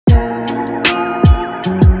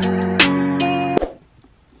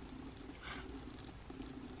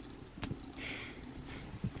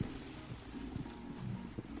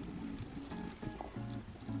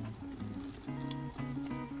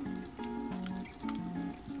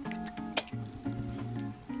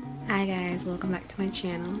Hi guys, welcome back to my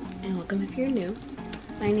channel, and welcome if you're new.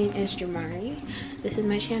 My name is Jamari. This is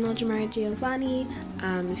my channel, Jamari Giovanni.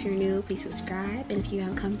 If you're new, please subscribe, and if you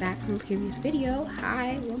have come back from a previous video,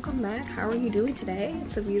 hi, welcome back. How are you doing today?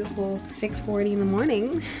 It's a beautiful 6:40 in the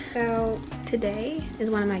morning. So today is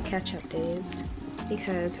one of my catch-up days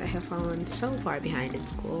because I have fallen so far behind in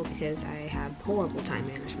school because I have horrible time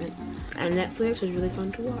management, and Netflix was really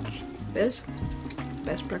fun to watch. Best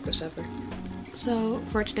breakfast ever. So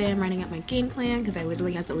for today, I'm writing out my game plan because I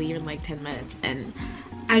literally have to leave in like 10 minutes, and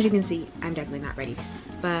as you can see, I'm definitely not ready.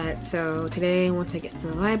 But so today, once I get to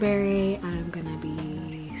the library, I'm gonna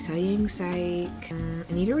be studying psych.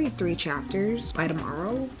 I need to read 3 chapters by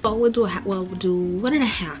tomorrow. But we'll do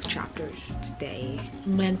 1.5 chapters today.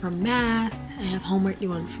 And then for math, I have homework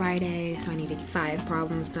due on Friday, so I need to get 5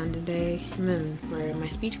 problems done today. And then for my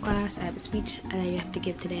speech class, I have a speech I have to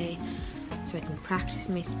give today, so I can practice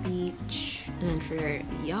my speech. And then for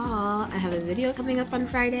y'all, I have a video coming up on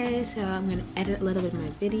Friday, so I'm gonna edit a little bit of my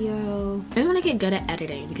video. I want to get good at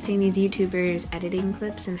editing because seeing these YouTubers editing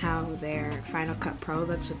clips and how their Final Cut Pro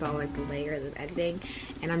looks with all like the layers of editing,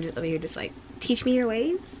 and I'm just over here just like, teach me your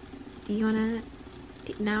ways. Do you wanna?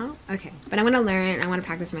 No? Okay. But I want to learn, I want to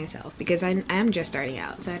practice myself because I am just starting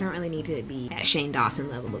out, so I don't really need to be at Shane Dawson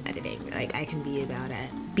level of editing. Like, I can be about a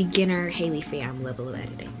beginner Haley Pham level of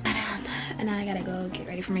editing. And now I gotta go get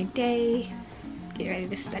ready for my day, get ready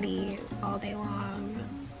to study all day long.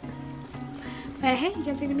 But hey, you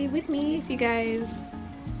guys are gonna be with me if you guys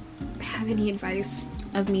have any advice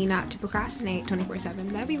of me not to procrastinate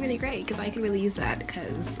 24/7. That'd be really great because I could really use that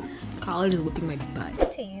because college is whipping my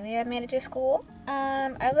butt. See, I made it to school.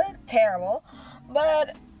 I look terrible,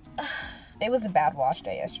 but it was a bad wash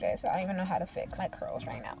day yesterday, so I don't even know how to fix my curls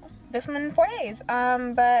right now. This one in 4 days.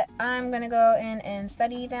 But I'm gonna go in and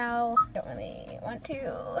study now. Don't really want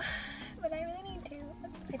to, but I really need to.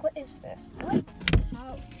 Like, what is this? What?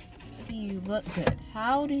 How do you look good?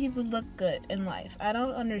 How do people look good in life? I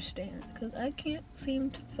don't understand, because I can't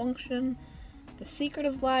seem to function the secret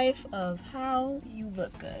of life of how you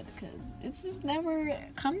look good, because it's just never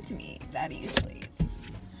come to me that easily. It's just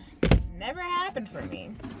never happened for me.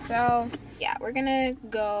 So yeah, we're gonna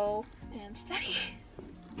go and study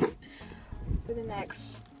for the next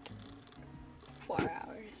 4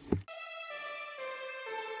 hours.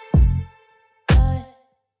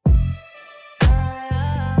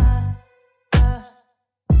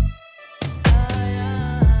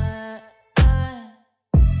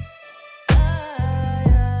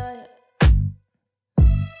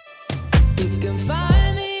 You can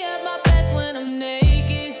find me at my best when I'm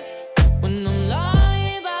naked, when I'm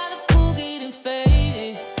lying by the pool getting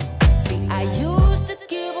faded. See, I used to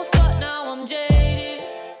give a fuck, now I'm jaded.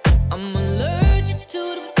 I'm allergic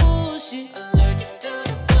to the bullshit, allergic to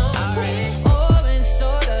the bullshit. I read orange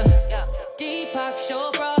soda, Deepak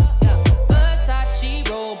Chopra, Versace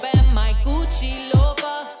robe and my Gucci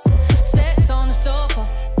loafer. Sex on the sofa,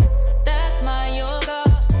 that's my yoga.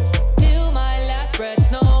 Till my last breath,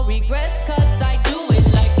 no regrets, cause I do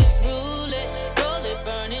it like it's roulette. Roll it,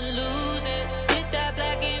 burn it, lose it. Hit that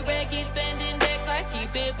black and red, keep spending decks, I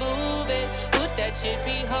keep it moving. Put that shit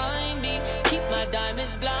behind me, keep my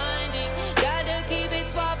diamonds blinding. Gotta keep it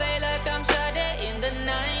suave like I'm Sade in the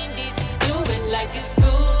 90s. Do it like it's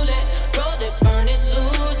roulette. Roll it, burn it,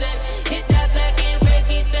 lose it. Hit that black and red,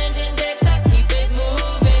 keep spending decks, I keep it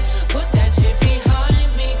moving. Put that shit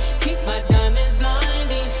behind me, keep my diamonds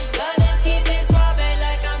blinding. Gotta keep it suave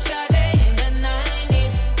like I'm Sade in the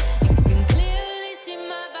 90s. You can clearly see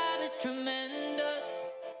my vibe is tremendous,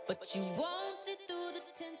 but you won't see through the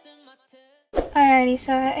tints in my tears. Alrighty,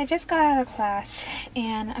 so I just got out of class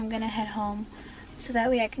and I'm gonna head home so that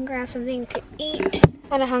way I can grab something to eat.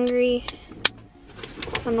 Kinda hungry.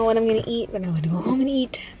 I don't know what I'm gonna eat, but I'm gonna go home and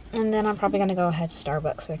eat. And then I'm probably gonna go ahead to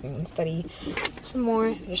Starbucks so I can study some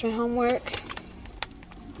more, finish my homework,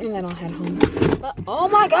 and then I'll head home. But oh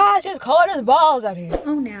my gosh, it's cold as balls out here.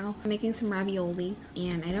 Oh, now I'm making some ravioli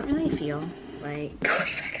and I don't really feel like going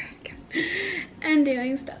back out and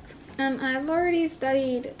doing stuff. I've already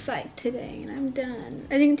studied psych today and I'm done.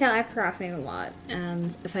 As you can tell, I procrastinate a lot.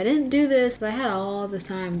 If I didn't do this, if I had all this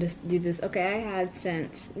time to do this, okay, I had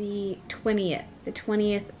since the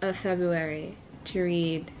 20th of February to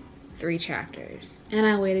read 3 chapters. And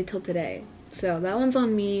I waited till today. So that one's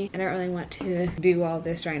on me. I don't really want to do all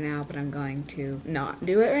this right now, but I'm going to not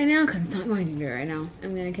do it right now because I'm not going to do it right now.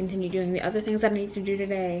 I'm going to continue doing the other things that I need to do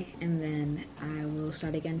today, and then I will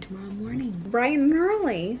start again tomorrow morning. Bright and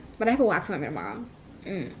early. But I have a wax appointment tomorrow.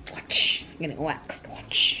 Watch. I'm getting waxed.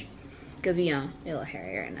 Watch. Because, you know, a little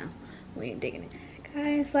hairy right now. We ain't digging it.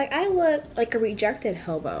 Guys, like, I look like a rejected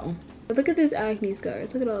hobo. Look at these acne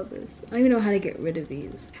scars. Look at all this. I don't even know how to get rid of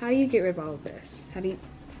these. How do you get rid of all of this? How do you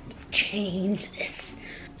change this?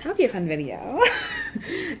 That would be a fun video.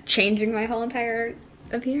 Changing my whole entire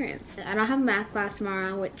appearance. I don't have math class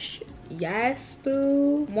tomorrow, which, yes,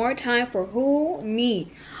 boo. More time for who?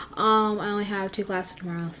 Me. I only have 2 classes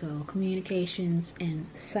tomorrow, so communications and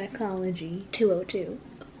psychology 202,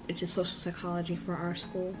 which is social psychology for our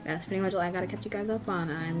school. That's pretty much all I gotta catch you guys up on.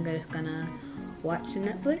 I'm just gonna watch some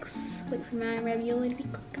Netflix, wait for my ravioli to be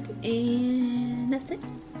cooked, and that's it.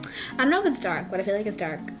 I don't know if it's dark, but I feel like it's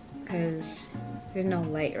dark because there's no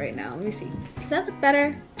light right now. Let me see. Does that look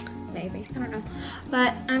better? Maybe. I don't know.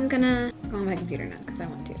 But I'm gonna go on my computer now because I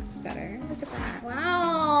want to. It's better. Look at that.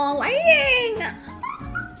 Wow, lighting!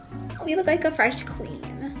 We look like a fresh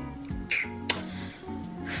queen.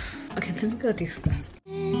 Okay, let me go do stuff.